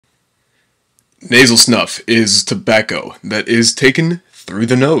Nasal snuff is tobacco that is taken through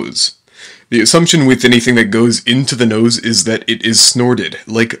the nose. The assumption with anything that goes into the nose is that it is snorted,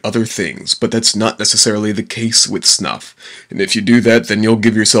 like other things, but that's not necessarily the case with snuff. And if you do that, then you'll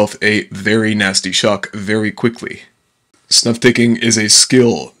give yourself a very nasty shock very quickly. Snuff taking is a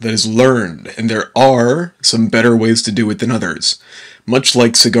skill that is learned, and there are some better ways to do it than others. Much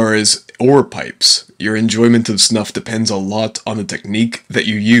like cigars or pipes, your enjoyment of snuff depends a lot on the technique that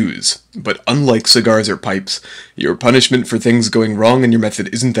you use. But unlike cigars or pipes, your punishment for things going wrong in your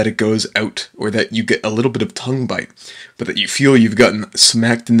method isn't that it goes out, or that you get a little bit of tongue bite, but that you feel you've gotten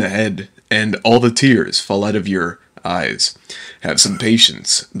smacked in the head, and all the tears fall out of your eyes. Have some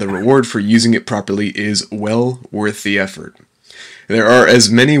patience. The reward for using it properly is well worth the effort. There are as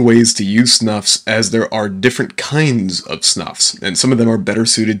many ways to use snuffs as there are different kinds of snuffs, and some of them are better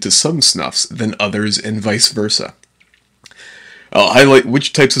suited to some snuffs than others and vice versa. I'll highlight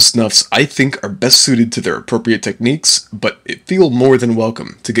which types of snuffs I think are best suited to their appropriate techniques, but feel more than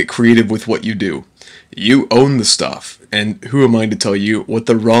welcome to get creative with what you do. You own the stuff, and who am I to tell you what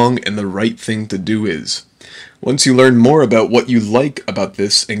the wrong and the right thing to do is? Once you learn more about what you like about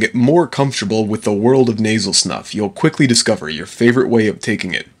this and get more comfortable with the world of nasal snuff, you'll quickly discover your favorite way of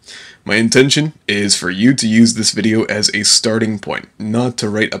taking it. My intention is for you to use this video as a starting point, not to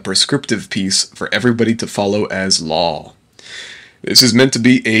write a prescriptive piece for everybody to follow as law. This is meant to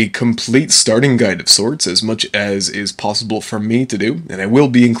be a complete starting guide of sorts, as much as is possible for me to do, and I will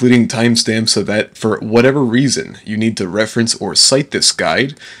be including timestamps so that, for whatever reason you need to reference or cite this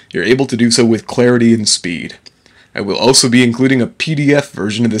guide, you're able to do so with clarity and speed. I will also be including a PDF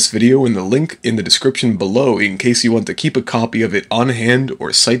version of this video in the link in the description below in case you want to keep a copy of it on hand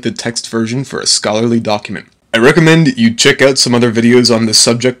or cite the text version for a scholarly document. I recommend you check out some other videos on this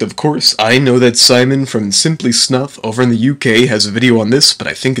subject, of course. I know that Simon from Simply Snuff over in the UK has a video on this, but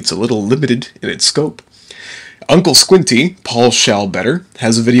I think it's a little limited in its scope. Uncle Squinty, Paul Schmalzler,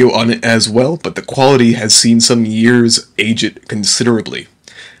 has a video on it as well, but the quality has seen some years age it considerably.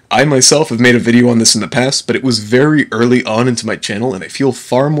 I myself have made a video on this in the past, but it was very early on into my channel, and I feel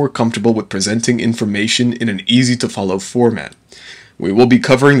far more comfortable with presenting information in an easy-to-follow format. We will be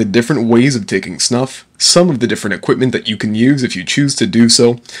covering the different ways of taking snuff, some of the different equipment that you can use if you choose to do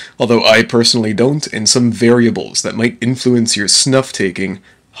so, although I personally don't, and some variables that might influence your snuff-taking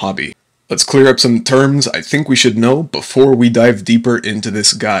hobby. Let's clear up some terms I think we should know before we dive deeper into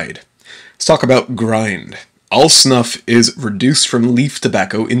this guide. Let's talk about grind. All snuff is reduced from leaf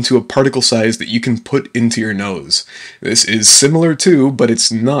tobacco into a particle size that you can put into your nose. This is similar to, but it's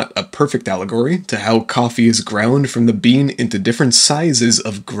not a perfect allegory, to how coffee is ground from the bean into different sizes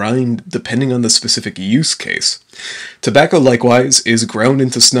of grind depending on the specific use case. Tobacco, likewise, is ground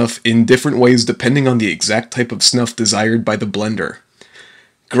into snuff in different ways depending on the exact type of snuff desired by the blender.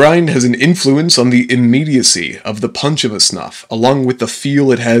 Grind has an influence on the immediacy of the punch of a snuff, along with the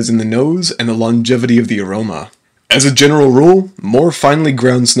feel it has in the nose and the longevity of the aroma. As a general rule, more finely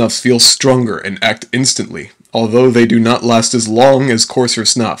ground snuffs feel stronger and act instantly, although they do not last as long as coarser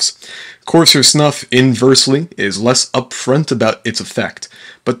snuffs. Coarser snuff, inversely, is less upfront about its effect,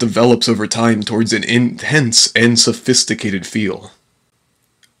 but develops over time towards an intense and sophisticated feel.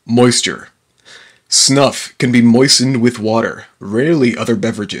 Moisture. Snuff can be moistened with water, rarely other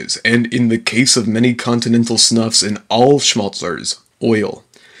beverages, and in the case of many continental snuffs and all Schmalzlers, oil.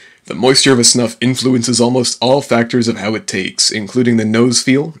 The moisture of a snuff influences almost all factors of how it takes, including the nose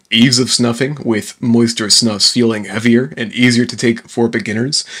feel, ease of snuffing, with moisture snuffs feeling heavier and easier to take for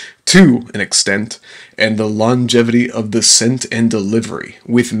beginners, to an extent, and the longevity of the scent and delivery,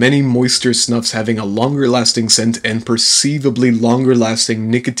 with many moisture snuffs having a longer lasting scent and perceivably longer lasting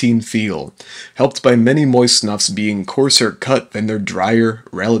nicotine feel, helped by many moist snuffs being coarser cut than their drier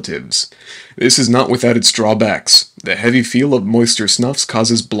relatives. This is not without its drawbacks. The heavy feel of moisture snuffs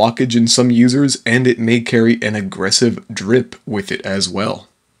causes blockage in some users, and it may carry an aggressive drip with it as well.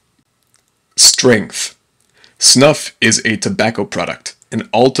 Strength. Snuff is a tobacco product, and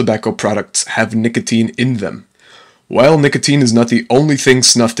all tobacco products have nicotine in them. While nicotine is not the only thing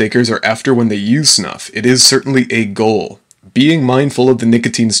snuff takers are after when they use snuff, it is certainly a goal. Being mindful of the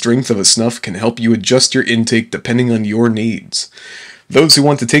nicotine strength of a snuff can help you adjust your intake depending on your needs. Those who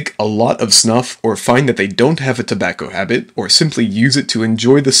want to take a lot of snuff, or find that they don't have a tobacco habit, or simply use it to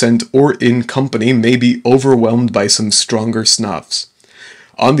enjoy the scent or in company, may be overwhelmed by some stronger snuffs.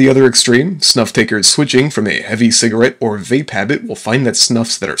 On the other extreme, snuff takers switching from a heavy cigarette or vape habit will find that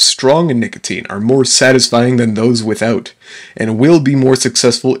snuffs that are strong in nicotine are more satisfying than those without, and will be more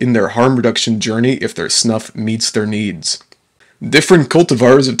successful in their harm reduction journey if their snuff meets their needs. Different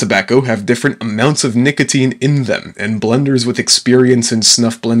cultivars of tobacco have different amounts of nicotine in them, and blenders with experience in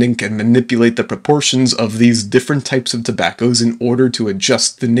snuff blending can manipulate the proportions of these different types of tobaccos in order to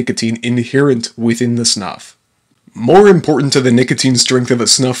adjust the nicotine inherent within the snuff. More important to the nicotine strength of a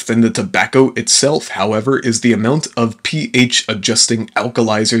snuff than the tobacco itself, however, is the amount of pH adjusting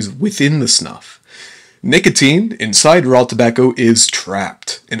alkalizers within the snuff. Nicotine inside raw tobacco is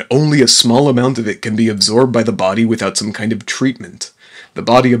trapped, and only a small amount of it can be absorbed by the body without some kind of treatment. The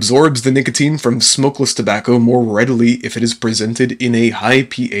body absorbs the nicotine from smokeless tobacco more readily if it is presented in a high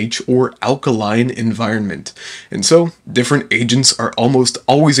pH or alkaline environment, and so different agents are almost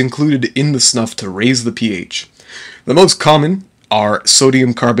always included in the snuff to raise the pH. The most common are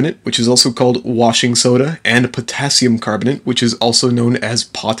sodium carbonate, which is also called washing soda, and potassium carbonate, which is also known as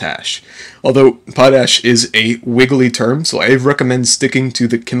potash. Although potash is a wiggly term, so I recommend sticking to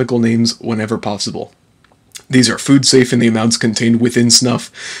the chemical names whenever possible. These are food safe in the amounts contained within snuff,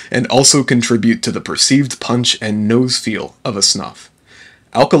 and also contribute to the perceived punch and nose feel of a snuff.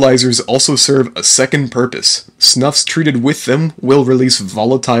 Alkalizers also serve a second purpose. Snuffs treated with them will release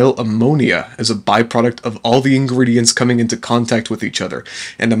volatile ammonia as a byproduct of all the ingredients coming into contact with each other,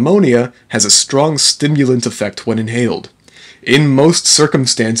 and ammonia has a strong stimulant effect when inhaled. In most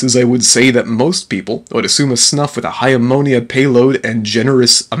circumstances, I would say that most people would assume a snuff with a high ammonia payload and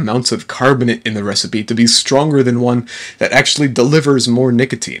generous amounts of carbonate in the recipe to be stronger than one that actually delivers more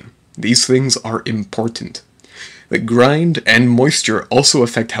nicotine. These things are important. The grind and moisture also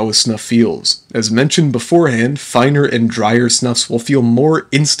affect how a snuff feels. As mentioned beforehand, finer and drier snuffs will feel more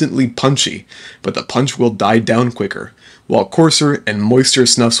instantly punchy, but the punch will die down quicker, while coarser and moister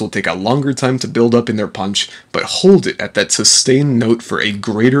snuffs will take a longer time to build up in their punch, but hold it at that sustained note for a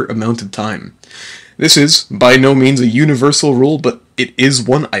greater amount of time. This is by no means a universal rule, but it is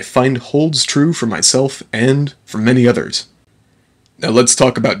one I find holds true for myself and for many others. Now let's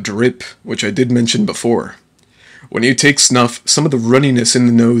talk about drip, which I did mention before. When you take snuff, some of the runniness in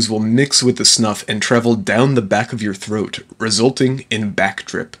the nose will mix with the snuff and travel down the back of your throat, resulting in back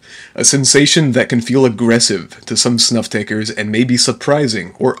drip, a sensation that can feel aggressive to some snuff takers and may be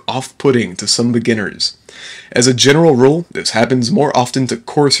surprising or off-putting to some beginners. As a general rule, this happens more often to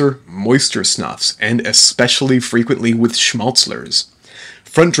coarser, moister snuffs, and especially frequently with Schmalzlers.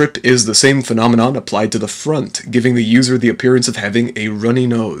 Front drip is the same phenomenon applied to the front, giving the user the appearance of having a runny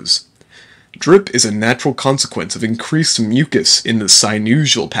nose. Drip is a natural consequence of increased mucus in the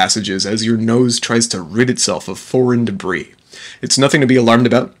sinusal passages as your nose tries to rid itself of foreign debris. It's nothing to be alarmed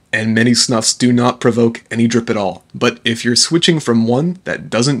about, and many snuffs do not provoke any drip at all. But if you're switching from one that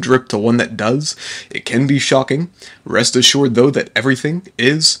doesn't drip to one that does, it can be shocking. Rest assured, though, that everything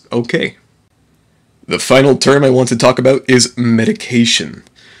is okay. The final term I want to talk about is medication.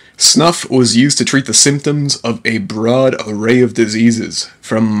 Snuff was used to treat the symptoms of a broad array of diseases,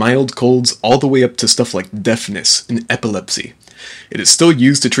 from mild colds all the way up to stuff like deafness and epilepsy. It is still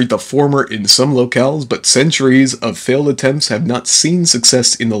used to treat the former in some locales, but centuries of failed attempts have not seen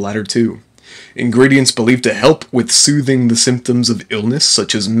success in the latter two. Ingredients believed to help with soothing the symptoms of illness,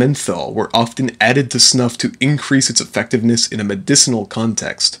 such as menthol, were often added to snuff to increase its effectiveness in a medicinal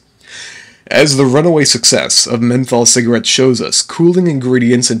context. As the runaway success of menthol cigarettes shows us, cooling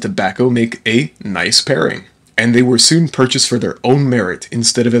ingredients and tobacco make a nice pairing, and they were soon purchased for their own merit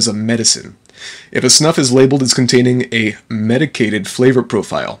instead of as a medicine. If a snuff is labeled as containing a medicated flavor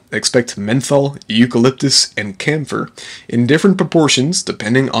profile, expect menthol, eucalyptus, and camphor in different proportions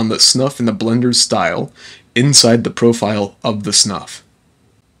depending on the snuff and the blender's style inside the profile of the snuff.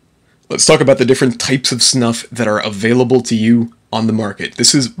 Let's talk about the different types of snuff that are available to you on the market.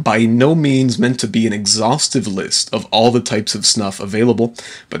 This is by no means meant to be an exhaustive list of all the types of snuff available,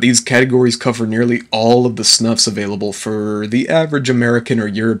 but these categories cover nearly all of the snuffs available for the average American or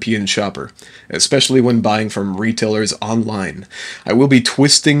European shopper, especially when buying from retailers online. I will be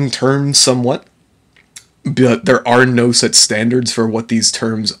twisting terms somewhat, but there are no set standards for what these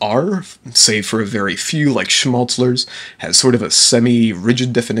terms are, save for a very few, like Schmalzler's has sort of a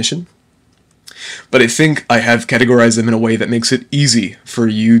semi-rigid definition. But I think I have categorized them in a way that makes it easy for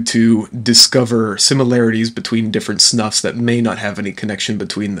you to discover similarities between different snuffs that may not have any connection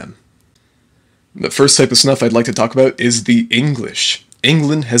between them. The first type of snuff I'd like to talk about is the English.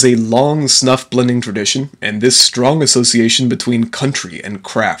 England has a long snuff blending tradition, and this strong association between country and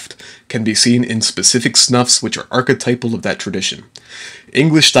craft can be seen in specific snuffs which are archetypal of that tradition.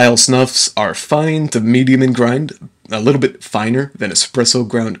 English-style snuffs are fine to medium in grind, a little bit finer than espresso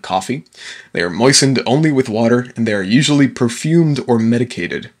ground coffee. They are moistened only with water, and they are usually perfumed or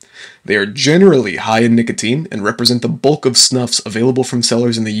medicated. They are generally high in nicotine and represent the bulk of snuffs available from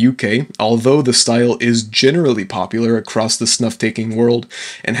sellers in the UK, although the style is generally popular across the snuff-taking world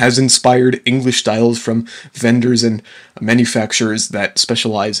and has inspired English styles from vendors and manufacturers that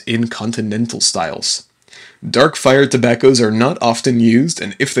specialize in continental styles. Dark fire tobaccos are not often used,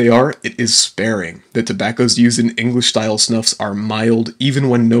 and if they are, it is sparing. The tobaccos used in English-style snuffs are mild, even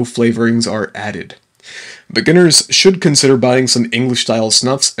when no flavorings are added. Beginners should consider buying some English-style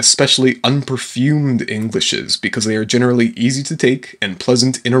snuffs, especially unperfumed Englishes, because they are generally easy to take and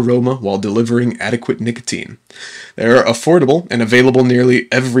pleasant in aroma while delivering adequate nicotine. They are affordable and available nearly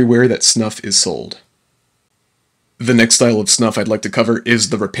everywhere that snuff is sold. The next style of snuff I'd like to cover is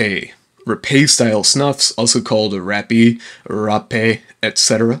the râpé. Râpé-style snuffs, also called râpé, râpé,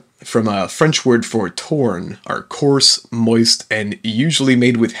 etc., from a French word for torn, are coarse, moist, and usually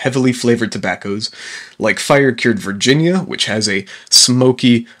made with heavily flavored tobaccos, like fire-cured Virginia, which has a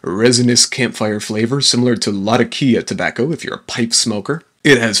smoky, resinous campfire flavor similar to Latakia tobacco if you're a pipe smoker.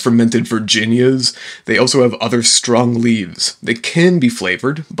 It has fermented Virginias. They also have other strong leaves. They can be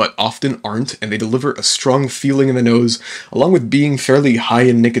flavored, but often aren't, and they deliver a strong feeling in the nose, along with being fairly high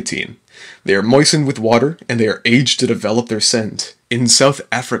in nicotine. They are moistened with water, and they are aged to develop their scent. In South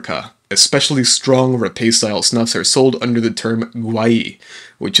Africa, especially strong râpé-style snuffs are sold under the term gwai,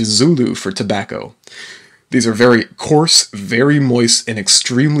 which is Zulu for tobacco. These are very coarse, very moist, and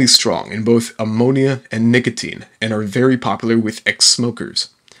extremely strong in both ammonia and nicotine, and are very popular with ex-smokers.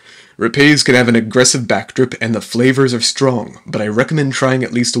 Râpés can have an aggressive backdrip and the flavors are strong, but I recommend trying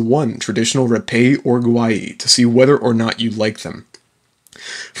at least one traditional râpé or gwai to see whether or not you like them.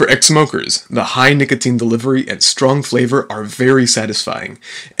 For ex-smokers, the high nicotine delivery and strong flavor are very satisfying,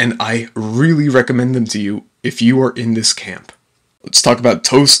 and I really recommend them to you if you are in this camp. Let's talk about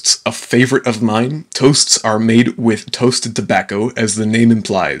toasts, a favorite of mine. Toasts are made with toasted tobacco, as the name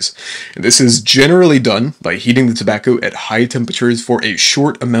implies. This is generally done by heating the tobacco at high temperatures for a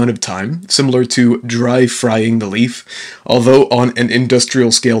short amount of time, similar to dry frying the leaf, although on an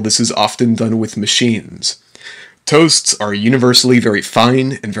industrial scale this is often done with machines. Toasts are universally very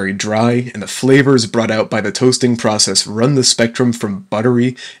fine and very dry, and the flavors brought out by the toasting process run the spectrum from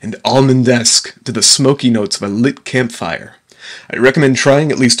buttery and almond-esque to the smoky notes of a lit campfire. I recommend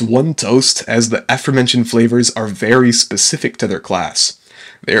trying at least one toast, as the aforementioned flavors are very specific to their class.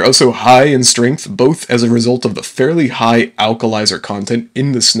 They are also high in strength, both as a result of the fairly high alkalizer content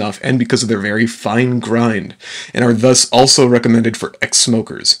in the snuff and because of their very fine grind, and are thus also recommended for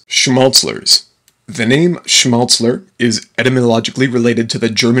ex-smokers. Schmalzlers. The name Schmalzler is etymologically related to the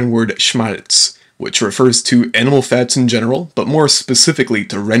German word Schmalz, which refers to animal fats in general, but more specifically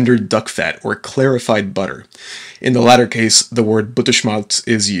to rendered duck fat or clarified butter. In the latter case, the word Butterschmalz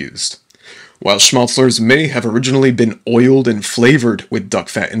is used. While Schmalzlers may have originally been oiled and flavored with duck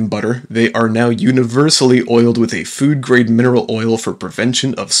fat and butter, they are now universally oiled with a food-grade mineral oil for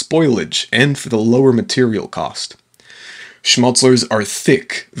prevention of spoilage and for the lower material cost. Schmalzlers are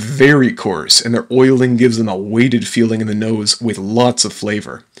thick, very coarse, and their oiling gives them a weighted feeling in the nose with lots of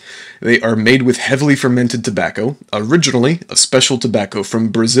flavor. They are made with heavily fermented tobacco, originally a special tobacco from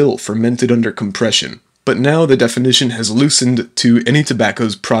Brazil fermented under compression, but now the definition has loosened to any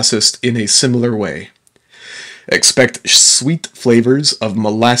tobaccos processed in a similar way. Expect sweet flavors of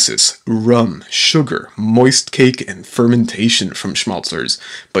molasses, rum, sugar, moist cake, and fermentation from Schmalzlers,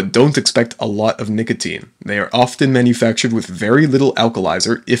 but don't expect a lot of nicotine. They are often manufactured with very little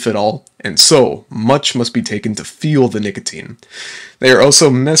alkalizer, if at all, and so much must be taken to feel the nicotine. They are also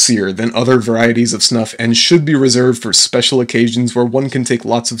messier than other varieties of snuff and should be reserved for special occasions where one can take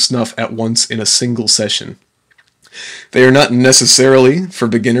lots of snuff at once in a single session. They are not necessarily for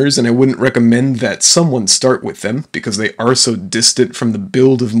beginners, and I wouldn't recommend that someone start with them because they are so distant from the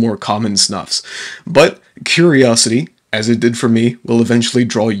build of more common snuffs. But curiosity, as it did for me, will eventually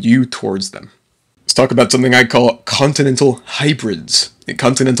draw you towards them. Let's talk about something I call continental hybrids.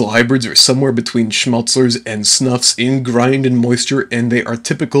 Continental hybrids are somewhere between Schmalzlers and snuffs in grind and moisture, and they are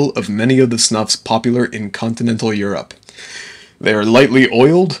typical of many of the snuffs popular in continental Europe. They are lightly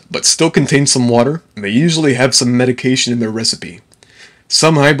oiled, but still contain some water, and they usually have some medication in their recipe.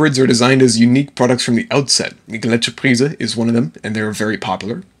 Some hybrids are designed as unique products from the outset. Prise is one of them, and they are very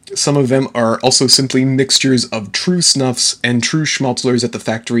popular. Some of them are also simply mixtures of true snuffs and true Schmalzlers that the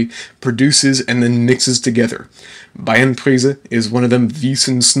factory produces and then mixes together. Prise is one of them,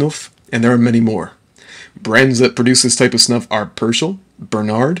 Wiesen Snuff, and there are many more. Brands that produce this type of snuff are Purcell,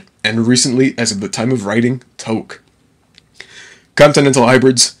 Bernard, and recently, as of the time of writing, Toke. Continental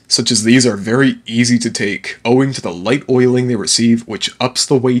hybrids, such as these, are very easy to take, owing to the light oiling they receive, which ups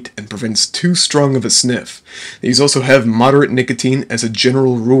the weight and prevents too strong of a sniff. These also have moderate nicotine as a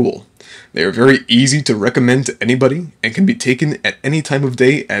general rule. They are very easy to recommend to anybody, and can be taken at any time of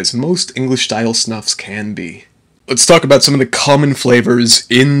day, as most English-style snuffs can be. Let's talk about some of the common flavors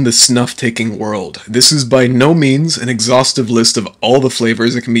in the snuff-taking world. This is by no means an exhaustive list of all the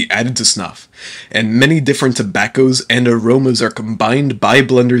flavors that can be added to snuff, and many different tobaccos and aromas are combined by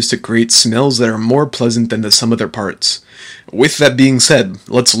blenders to create smells that are more pleasant than the sum of their parts. With that being said,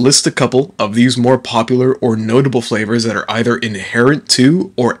 let's list a couple of these more popular or notable flavors that are either inherent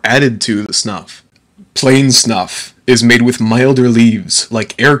to or added to the snuff. Plain snuff is made with milder leaves,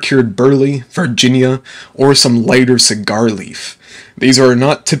 like air-cured burley, Virginia, or some lighter cigar leaf. These are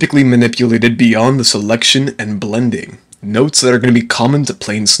not typically manipulated beyond the selection and blending. Notes that are going to be common to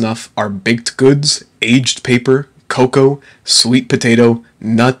plain snuff are baked goods, aged paper, cocoa, sweet potato,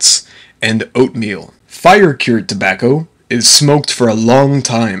 nuts, and oatmeal. Fire-cured tobacco is smoked for a long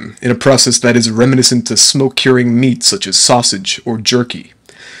time, in a process that is reminiscent to smoke-curing meats such as sausage or jerky.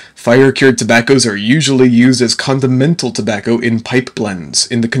 Fire-cured tobaccos are usually used as condimental tobacco in pipe blends,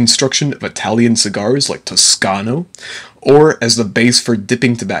 in the construction of Italian cigars like Toscano, or as the base for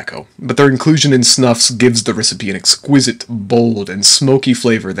dipping tobacco, but their inclusion in snuffs gives the recipe an exquisite, bold, and smoky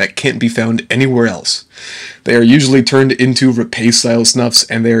flavor that can't be found anywhere else. They are usually turned into rapé-style snuffs,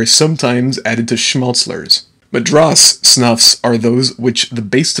 and they are sometimes added to Schmalzlers. Madras snuffs are those which the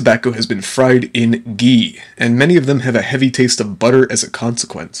base tobacco has been fried in ghee, and many of them have a heavy taste of butter as a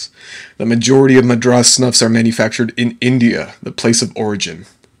consequence. The majority of Madras snuffs are manufactured in India, the place of origin.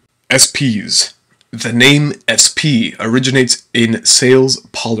 SPs. The name SP originates in Sales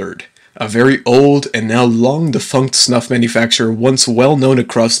Pollard, a very old and now long-defunct snuff manufacturer once well known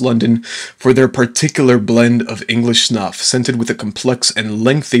across London for their particular blend of English snuff, scented with a complex and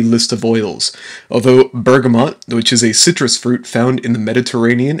lengthy list of oils, although bergamot, which is a citrus fruit found in the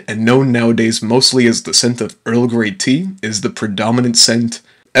Mediterranean and known nowadays mostly as the scent of Earl Grey tea, is the predominant scent.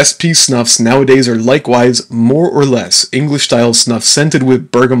 SP snuffs nowadays are likewise more or less English-style snuff scented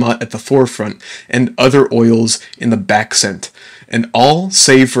with bergamot at the forefront and other oils in the back scent, and all,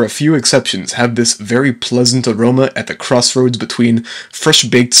 save for a few exceptions, have this very pleasant aroma at the crossroads between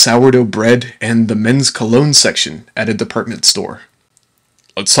fresh-baked sourdough bread and the men's cologne section at a department store.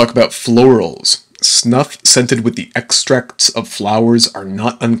 Let's talk about florals. Snuff scented with the extracts of flowers are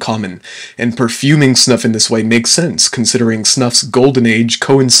not uncommon, and perfuming snuff in this way makes sense, considering snuff's golden age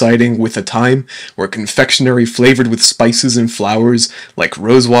coinciding with a time where confectionery flavored with spices and flowers like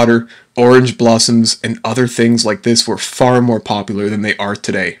rosewater, orange blossoms, and other things like this were far more popular than they are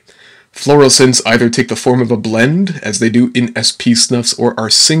today. Floral scents either take the form of a blend, as they do in SP snuffs, or are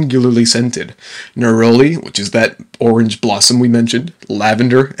singularly scented. Neroli, which is that orange blossom we mentioned,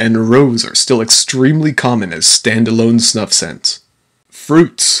 lavender, and rose are still extremely common as standalone snuff scents.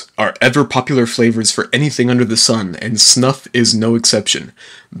 Fruits are ever-popular flavors for anything under the sun, and snuff is no exception.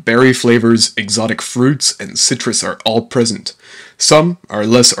 Berry flavors, exotic fruits, and citrus are all present. Some are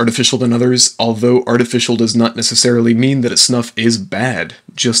less artificial than others, although artificial does not necessarily mean that a snuff is bad,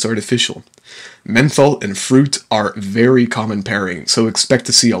 just artificial. Menthol and fruit are very common pairing, so expect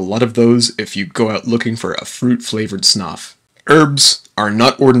to see a lot of those if you go out looking for a fruit-flavored snuff. Herbs are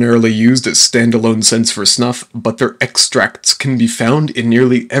not ordinarily used as standalone scents for snuff, but their extracts can be found in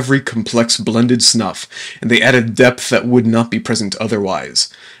nearly every complex blended snuff, and they add a depth that would not be present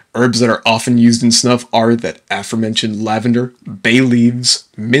otherwise. Herbs that are often used in snuff are that aforementioned lavender, bay leaves,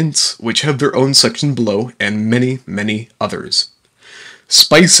 mints, which have their own section below, and many, many others.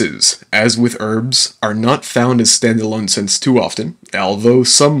 Spices, as with herbs, are not found as standalone scents too often, although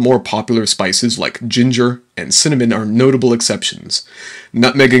some more popular spices like ginger and cinnamon are notable exceptions.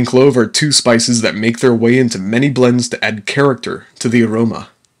 Nutmeg and clove are two spices that make their way into many blends to add character to the aroma.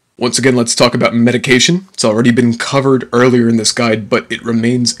 Once again, let's talk about medication. It's already been covered earlier in this guide, but it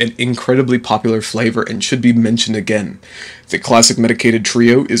remains an incredibly popular flavor and should be mentioned again. The classic medicated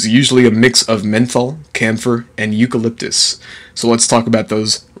trio is usually a mix of menthol, camphor, and eucalyptus. So let's talk about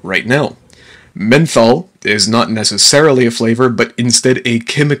those right now. Menthol is not necessarily a flavor, but instead a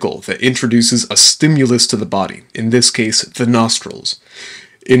chemical that introduces a stimulus to the body, in this case, the nostrils.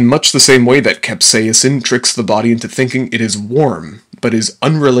 In much the same way that capsaicin tricks the body into thinking it is warm, but is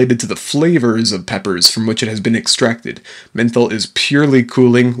unrelated to the flavors of peppers from which it has been extracted, menthol is purely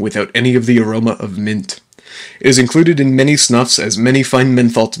cooling without any of the aroma of mint. It is included in many snuffs, as many find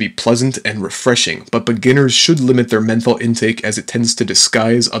menthol to be pleasant and refreshing, but beginners should limit their menthol intake as it tends to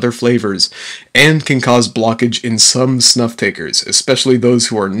disguise other flavors and can cause blockage in some snuff takers, especially those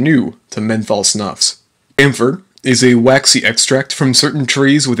who are new to menthol snuffs. Camphor is a waxy extract from certain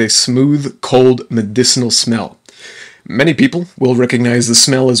trees with a smooth, cold, medicinal smell. Many people will recognize the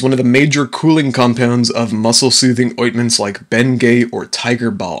smell as one of the major cooling compounds of muscle-soothing ointments like Bengay or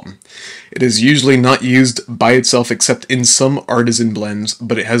Tiger Balm. It is usually not used by itself except in some artisan blends,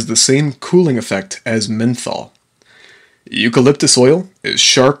 but it has the same cooling effect as menthol. Eucalyptus oil is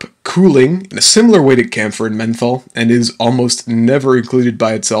sharp, cooling, in a similar way to camphor and menthol, and is almost never included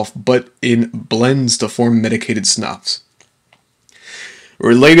by itself, but in blends to form medicated snuffs.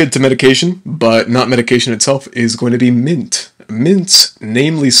 Related to medication, but not medication itself, is going to be mint. Mints,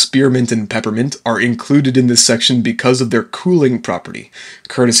 namely spearmint and peppermint, are included in this section because of their cooling property,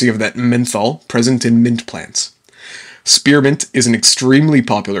 courtesy of that menthol present in mint plants. Spearmint is an extremely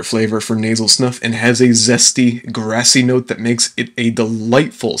popular flavor for nasal snuff and has a zesty, grassy note that makes it a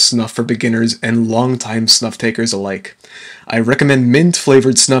delightful snuff for beginners and long-time snuff takers alike. I recommend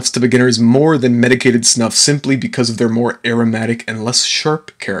mint-flavored snuffs to beginners more than medicated snuff simply because of their more aromatic and less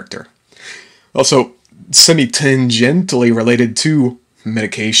sharp character. Also, semi-tangentially related to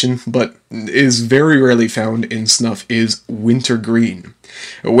medication, but is very rarely found in snuff, is wintergreen.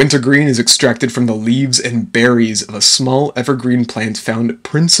 Wintergreen is extracted from the leaves and berries of a small evergreen plant found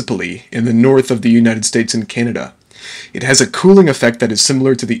principally in the north of the United States and Canada. It has a cooling effect that is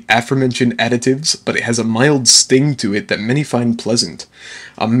similar to the aforementioned additives, but it has a mild sting to it that many find pleasant.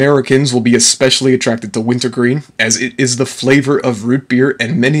 Americans will be especially attracted to wintergreen, as it is the flavor of root beer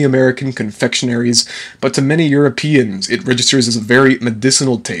and many American confectionaries, but to many Europeans it registers as a very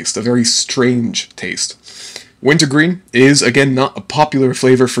medicinal taste, a very strange taste. Wintergreen is, again, not a popular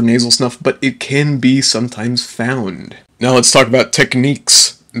flavor for nasal snuff, but it can be sometimes found. Now let's talk about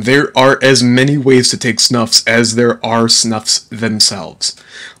techniques. There are as many ways to take snuffs as there are snuffs themselves.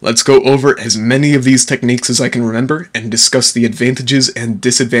 Let's go over as many of these techniques as I can remember and discuss the advantages and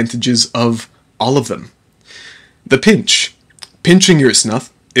disadvantages of all of them. The pinch. Pinching your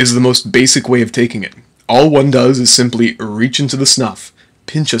snuff is the most basic way of taking it. All one does is simply reach into the snuff,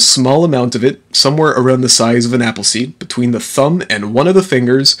 pinch a small amount of it, somewhere around the size of an apple seed, between the thumb and one of the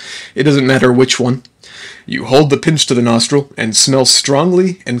fingers, it doesn't matter which one. You hold the pinch to the nostril and smell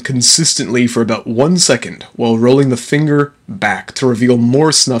strongly and consistently for about 1 second while rolling the finger back to reveal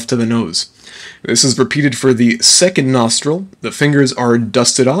more snuff to the nose. This is repeated for the second nostril, the fingers are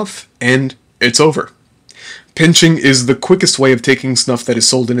dusted off, and it's over. Pinching is the quickest way of taking snuff that is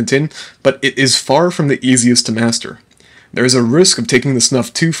sold in a tin, but it is far from the easiest to master. There is a risk of taking the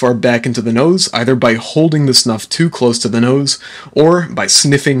snuff too far back into the nose, either by holding the snuff too close to the nose, or by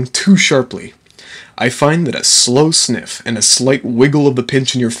sniffing too sharply. I find that a slow sniff and a slight wiggle of the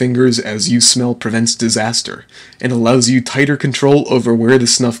pinch in your fingers as you smell prevents disaster, and allows you tighter control over where the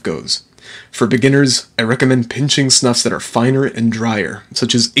snuff goes. For beginners, I recommend pinching snuffs that are finer and drier,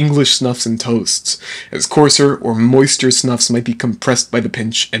 such as English snuffs and toasts, as coarser or moister snuffs might be compressed by the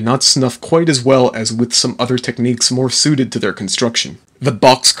pinch and not snuff quite as well as with some other techniques more suited to their construction. The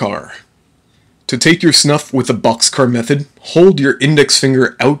boxcar. To take your snuff with the boxcar method, hold your index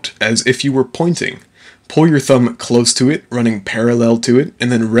finger out as if you were pointing. Pull your thumb close to it, running parallel to it,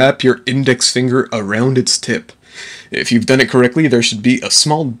 and then wrap your index finger around its tip. If you've done it correctly, there should be a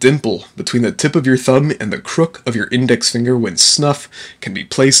small dimple between the tip of your thumb and the crook of your index finger when snuff can be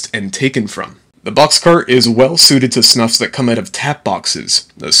placed and taken from. The boxcar is well suited to snuffs that come out of tap boxes.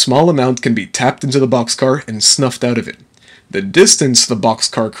 A small amount can be tapped into the boxcar and snuffed out of it. The distance the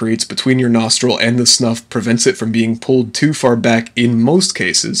boxcar creates between your nostril and the snuff prevents it from being pulled too far back in most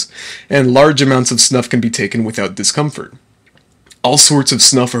cases, and large amounts of snuff can be taken without discomfort. All sorts of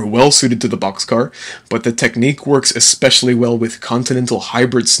snuff are well suited to the boxcar, but the technique works especially well with continental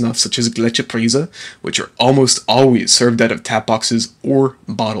hybrid snuffs such as Gletscherprisa, which are almost always served out of tap boxes or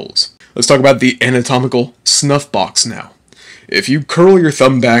bottles. Let's talk about the anatomical snuff box now. If you curl your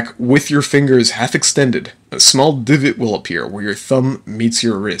thumb back with your fingers half extended, a small divot will appear where your thumb meets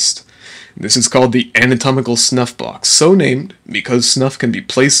your wrist. This is called the anatomical snuff box, so named because snuff can be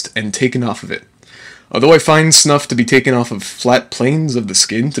placed and taken off of it. Although I find snuff to be taken off of flat planes of the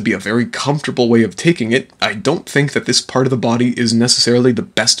skin to be a very comfortable way of taking it, I don't think that this part of the body is necessarily the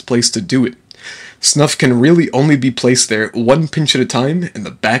best place to do it. Snuff can really only be placed there one pinch at a time, and the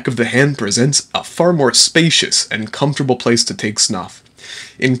back of the hand presents a far more spacious and comfortable place to take snuff.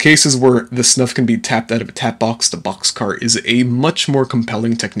 In cases where the snuff can be tapped out of a tap box, the boxcar is a much more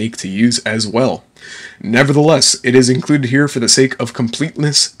compelling technique to use as well. Nevertheless, it is included here for the sake of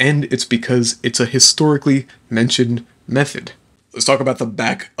completeness, and it's because it's a historically mentioned method. Let's talk about the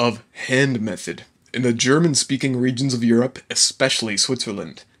back of hand method. In the German-speaking regions of Europe, especially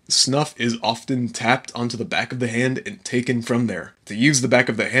Switzerland, Snuff is often tapped onto the back of the hand and taken from there. To use the back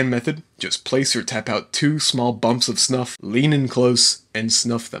of the hand method, just place or tap out 2 small bumps of snuff, lean in close, and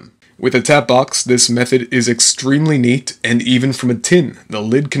snuff them. With a tap box, this method is extremely neat, and even from a tin, the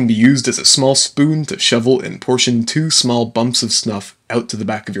lid can be used as a small spoon to shovel and portion 2 small bumps of snuff out to the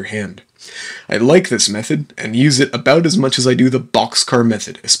back of your hand. I like this method, and use it about as much as I do the boxcar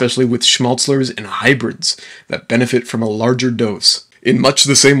method, especially with Schmalzlers and hybrids that benefit from a larger dose. In much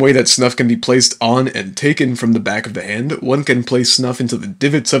the same way that snuff can be placed on and taken from the back of the hand, one can place snuff into the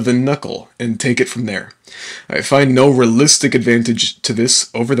divots of the knuckle and take it from there. I find no realistic advantage to this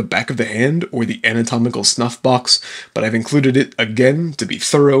over the back of the hand or the anatomical snuff box, but I've included it again to be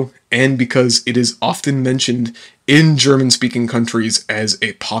thorough and because it is often mentioned in German-speaking countries as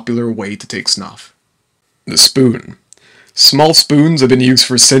a popular way to take snuff. The spoon. Small spoons have been used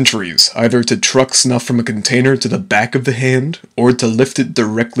for centuries, either to truck snuff from a container to the back of the hand, or to lift it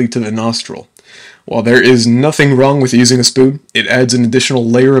directly to the nostril. While there is nothing wrong with using a spoon, it adds an additional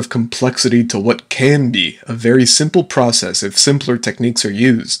layer of complexity to what can be a very simple process if simpler techniques are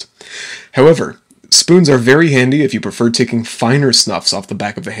used. However, spoons are very handy if you prefer taking finer snuffs off the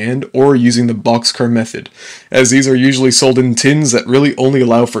back of the hand or using the boxcar method, as these are usually sold in tins that really only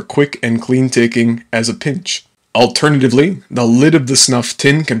allow for quick and clean taking as a pinch. Alternatively, the lid of the snuff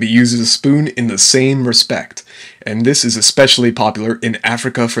tin can be used as a spoon in the same respect, and this is especially popular in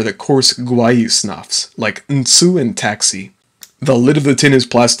Africa for the coarse Guai snuffs, like Nsu and Taxi. The lid of the tin is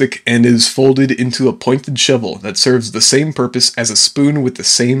plastic and is folded into a pointed shovel that serves the same purpose as a spoon with the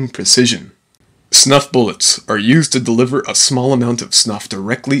same precision. Snuff bullets are used to deliver a small amount of snuff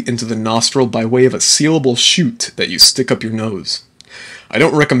directly into the nostril by way of a sealable chute that you stick up your nose. I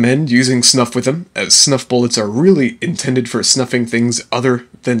don't recommend using snuff with them, as snuff bullets are really intended for snuffing things other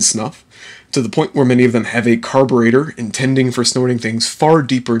than snuff, to the point where many of them have a carburetor intending for snorting things far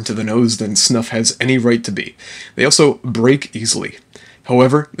deeper into the nose than snuff has any right to be. They also break easily.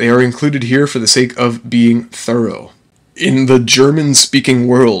 However, they are included here for the sake of being thorough. In the German-speaking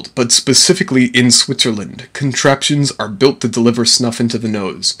world, but specifically in Switzerland, contraptions are built to deliver snuff into the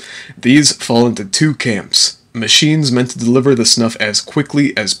nose. These fall into 2 camps. Machines meant to deliver the snuff as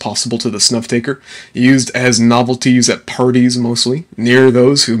quickly as possible to the snuff taker, used as novelties at parties mostly, near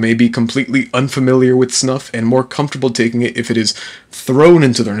those who may be completely unfamiliar with snuff and more comfortable taking it if it is thrown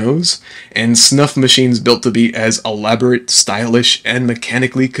into their nose, and snuff machines built to be as elaborate, stylish, and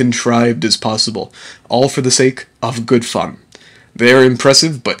mechanically contrived as possible, all for the sake of good fun. They are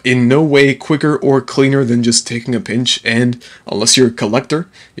impressive, but in no way quicker or cleaner than just taking a pinch, and, unless you're a collector,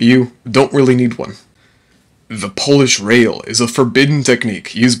 you don't really need one. The Polish rail is a forbidden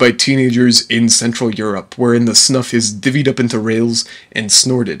technique used by teenagers in Central Europe, wherein the snuff is divvied up into rails and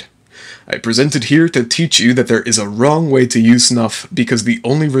snorted. I present it here to teach you that there is a wrong way to use snuff because the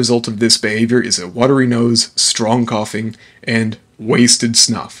only result of this behavior is a watery nose, strong coughing, and wasted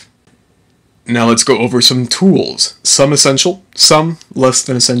snuff. Now let's go over some tools, some essential, some less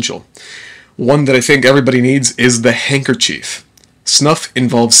than essential. One that I think everybody needs is the handkerchief. Snuff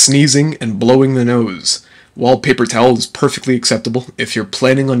involves sneezing and blowing the nose. While paper towel is perfectly acceptable, if you're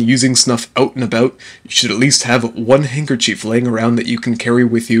planning on using snuff out and about, you should at least have one handkerchief laying around that you can carry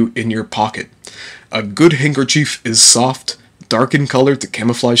with you in your pocket. A good handkerchief is soft, dark in color to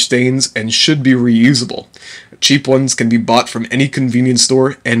camouflage stains, and should be reusable. Cheap ones can be bought from any convenience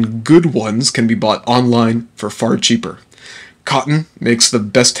store, and good ones can be bought online for far cheaper. Cotton makes the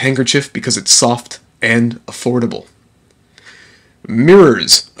best handkerchief because it's soft and affordable.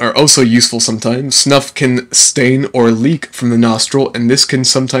 Mirrors are also useful sometimes. Snuff can stain or leak from the nostril, and this can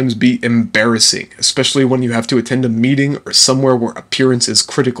sometimes be embarrassing, especially when you have to attend a meeting or somewhere where appearance is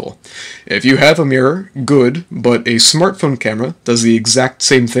critical. If you have a mirror, good, but a smartphone camera does the exact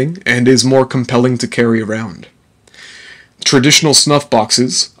same thing and is more compelling to carry around. Traditional snuff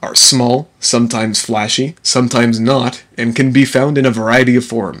boxes are small, sometimes flashy, sometimes not, and can be found in a variety of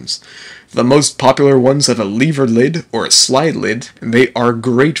forms. The most popular ones have a lever lid or a slide lid, and they are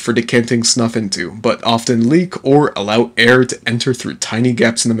great for decanting snuff into, but often leak or allow air to enter through tiny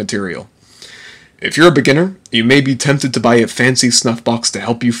gaps in the material. If you're a beginner, you may be tempted to buy a fancy snuff box to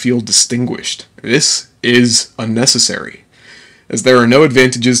help you feel distinguished. This is unnecessary, as there are no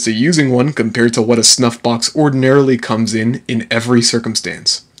advantages to using one compared to what a snuff box ordinarily comes in every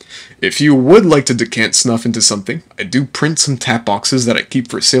circumstance. If you would like to decant snuff into something, I do print some tap boxes that I keep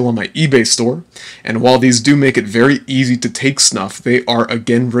for sale on my eBay store, and while these do make it very easy to take snuff, they are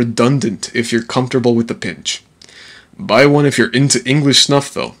again redundant if you're comfortable with the pinch. Buy one if you're into English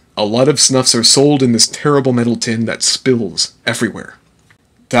snuff though. A lot of snuffs are sold in this terrible metal tin that spills everywhere.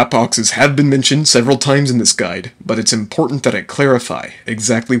 Tap boxes have been mentioned several times in this guide, but it's important that I clarify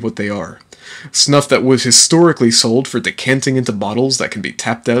exactly what they are. Snuff that was historically sold for decanting into bottles that can be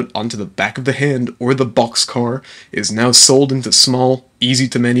tapped out onto the back of the hand or the boxcar is now sold into small, easy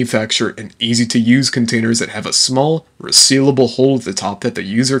to manufacture, and easy to use containers that have a small, resealable hole at the top that the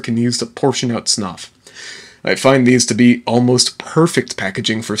user can use to portion out snuff. I find these to be almost perfect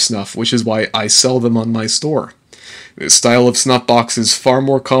packaging for snuff, which is why I sell them on my store. This style of snuff box is far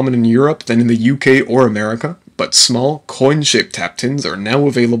more common in Europe than in the UK or America, but small, coin-shaped tap tins are now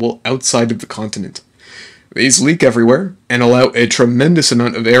available outside of the continent. These leak everywhere, and allow a tremendous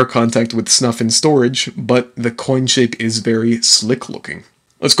amount of air contact with snuff in storage, but the coin shape is very slick looking.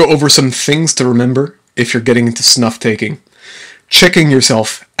 Let's go over some things to remember if you're getting into snuff taking. Checking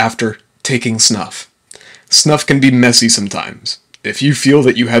yourself after taking snuff. Snuff can be messy sometimes. If you feel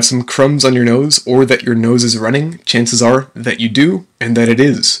that you have some crumbs on your nose or that your nose is running, chances are that you do and that it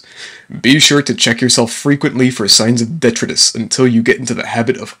is. Be sure to check yourself frequently for signs of detritus until you get into the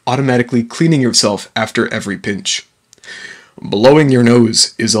habit of automatically cleaning yourself after every pinch. Blowing your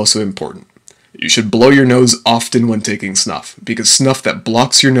nose is also important. You should blow your nose often when taking snuff, because snuff that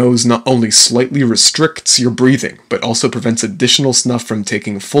blocks your nose not only slightly restricts your breathing, but also prevents additional snuff from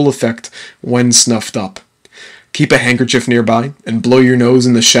taking full effect when snuffed up. Keep a handkerchief nearby and blow your nose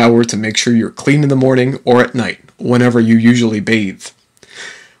in the shower to make sure you're clean in the morning or at night, whenever you usually bathe. I'm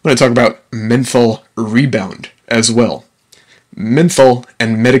going to talk about menthol rebound as well. Menthol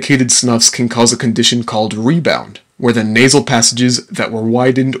and medicated snuffs can cause a condition called rebound, where the nasal passages that were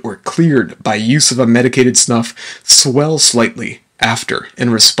widened or cleared by use of a medicated snuff swell slightly after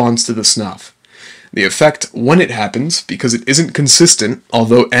in response to the snuff. The effect, when it happens, because it isn't consistent,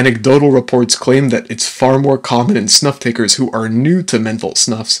 although anecdotal reports claim that it's far more common in snuff takers who are new to menthol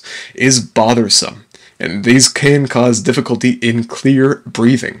snuffs, is bothersome, and these can cause difficulty in clear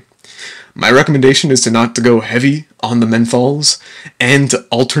breathing. My recommendation is to not to go heavy on the menthols, and to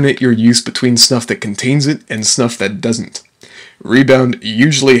alternate your use between snuff that contains it and snuff that doesn't. Rebound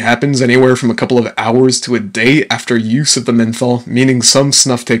usually happens anywhere from a couple of hours to a day after use of the menthol, meaning some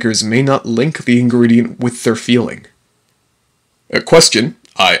snuff takers may not link the ingredient with their feeling. A question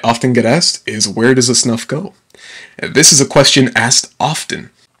I often get asked is, where does the snuff go? And this is a question asked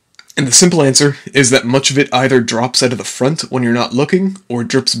often, and the simple answer is that much of it either drops out of the front when you're not looking, or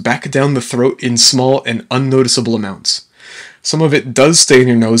drips back down the throat in small and unnoticeable amounts. Some of it does stay in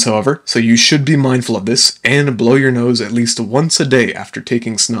your nose, however, so you should be mindful of this and blow your nose at least once a day after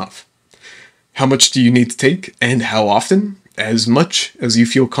taking snuff. How much do you need to take, and how often? As much as you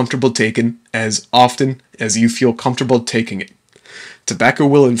feel comfortable taking, as often as you feel comfortable taking it. Tobacco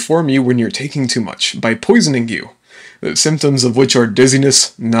will inform you when you're taking too much by poisoning you, the symptoms of which are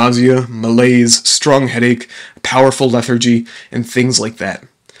dizziness, nausea, malaise, strong headache, powerful lethargy, and things like that.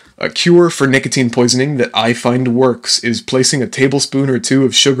 A cure for nicotine poisoning that I find works is placing a tablespoon or two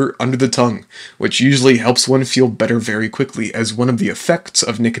of sugar under the tongue, which usually helps one feel better very quickly, as one of the effects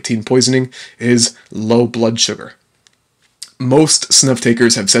of nicotine poisoning is low blood sugar. Most snuff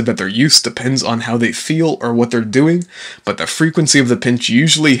takers have said that their use depends on how they feel or what they're doing, but the frequency of the pinch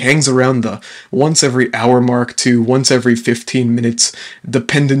usually hangs around the once every hour mark to once every 15 minutes,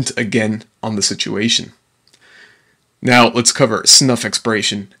 dependent again on the situation. Now let's cover snuff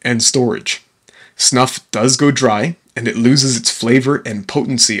expiration and storage. Snuff does go dry, and it loses its flavor and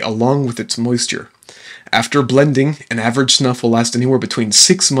potency along with its moisture. After blending, an average snuff will last anywhere between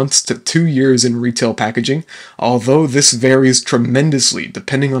 6 months to 2 years in retail packaging, although this varies tremendously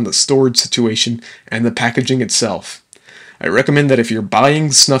depending on the storage situation and the packaging itself. I recommend that if you're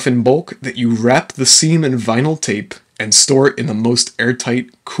buying snuff in bulk, that you wrap the seam in vinyl tape and store it in the most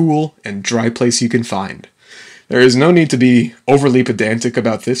airtight, cool, and dry place you can find. There is no need to be overly pedantic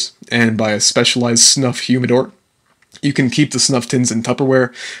about this, and buy a specialized snuff humidor. You can keep the snuff tins in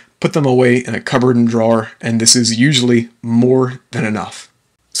Tupperware, put them away in a cupboard and drawer, and this is usually more than enough.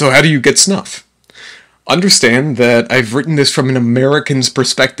 So how do you get snuff? Understand that I've written this from an American's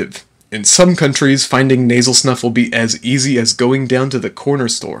perspective. In some countries, finding nasal snuff will be as easy as going down to the corner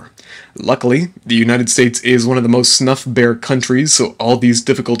store. Luckily, the United States is one of the most snuff-bare countries, so all these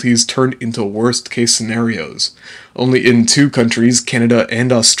difficulties turn into worst-case scenarios. Only in 2 countries, Canada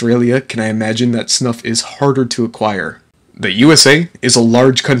and Australia, can I imagine that snuff is harder to acquire. The USA is a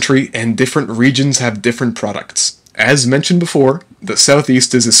large country, and different regions have different products. As mentioned before, the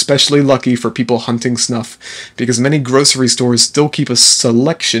Southeast is especially lucky for people hunting snuff, because many grocery stores still keep a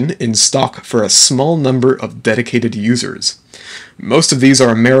selection in stock for a small number of dedicated users. Most of these are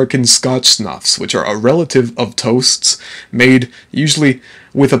American Scotch snuffs, which are a relative of toasts, made usually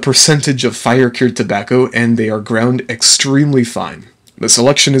with a percentage of fire-cured tobacco, and they are ground extremely fine. The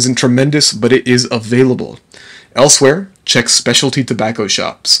selection isn't tremendous, but it is available. Elsewhere, check specialty tobacco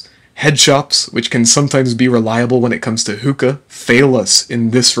shops. Head shops, which can sometimes be reliable when it comes to hookah, fail us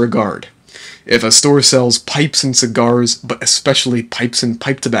in this regard. If a store sells pipes and cigars, but especially pipes and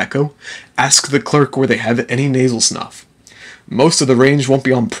pipe tobacco, ask the clerk where they have any nasal snuff. Most of the range won't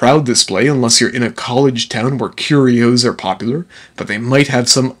be on proud display unless you're in a college town where curios are popular, but they might have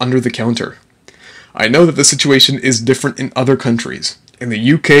some under the counter. I know that the situation is different in other countries. In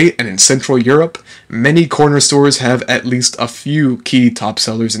the UK and in Central Europe, many corner stores have at least a few key top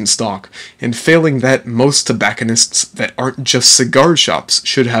sellers in stock, and failing that, most tobacconists that aren't just cigar shops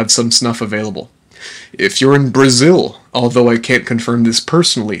should have some snuff available. If you're in Brazil, although I can't confirm this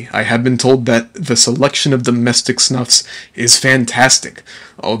personally, I have been told that the selection of domestic snuffs is fantastic,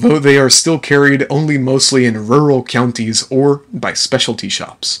 although they are still carried only mostly in rural counties or by specialty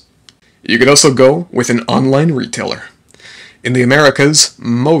shops. You could also go with an online retailer. In the Americas,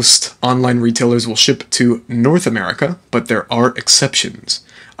 most online retailers will ship to North America, but there are exceptions.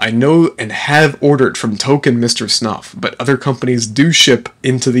 I know and have ordered from Token Mr. Snuff, but other companies do ship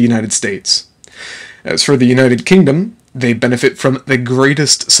into the United States. As for the United Kingdom, they benefit from the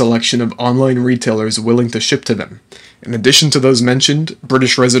greatest selection of online retailers willing to ship to them. In addition to those mentioned,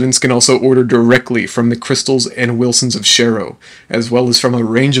 British residents can also order directly from the Crystals and Wilsons of Sharrow, as well as from a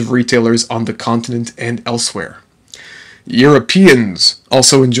range of retailers on the continent and elsewhere. Europeans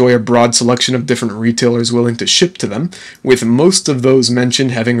also enjoy a broad selection of different retailers willing to ship to them, with most of those mentioned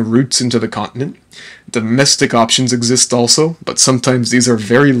having roots into the continent. Domestic options exist also, but sometimes these are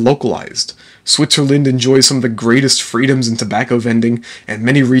very localized. Switzerland enjoys some of the greatest freedoms in tobacco vending, and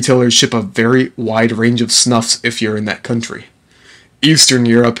many retailers ship a very wide range of snuffs if you're in that country. Eastern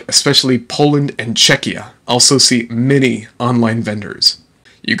Europe, especially Poland and Czechia, also see many online vendors.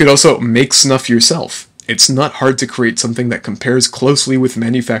 You could also make snuff yourself. It's not hard to create something that compares closely with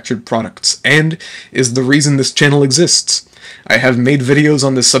manufactured products, and is the reason this channel exists. I have made videos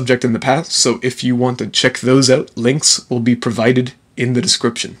on this subject in the past, so if you want to check those out, links will be provided in the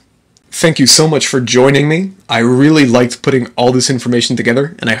description. Thank you so much for joining me. I really liked putting all this information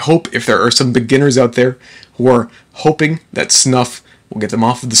together, and I hope if there are some beginners out there who are hoping that snuff will get them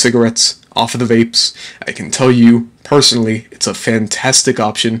off of the cigarettes, off of the vapes, I can tell you personally it's a fantastic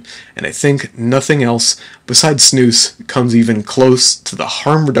option, and I think nothing else besides snus comes even close to the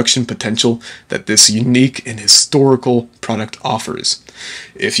harm reduction potential that this unique and historical product offers.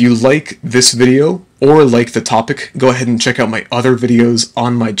 If you like this video or like the topic, go ahead and check out my other videos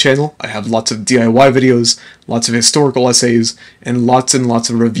on my channel. I have lots of DIY videos, lots of historical essays, and lots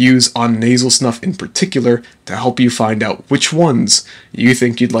of reviews on nasal snuff in particular to help you find out which ones you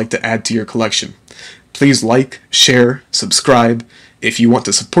think you'd like to add to your collection. Please like, share, subscribe. If you want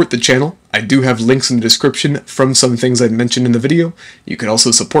to support the channel, I do have links in the description from some things I mentioned in the video. You can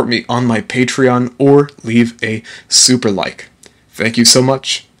also support me on my Patreon or leave a super like. Thank you so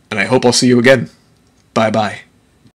much, and I hope I'll see you again. Bye-bye.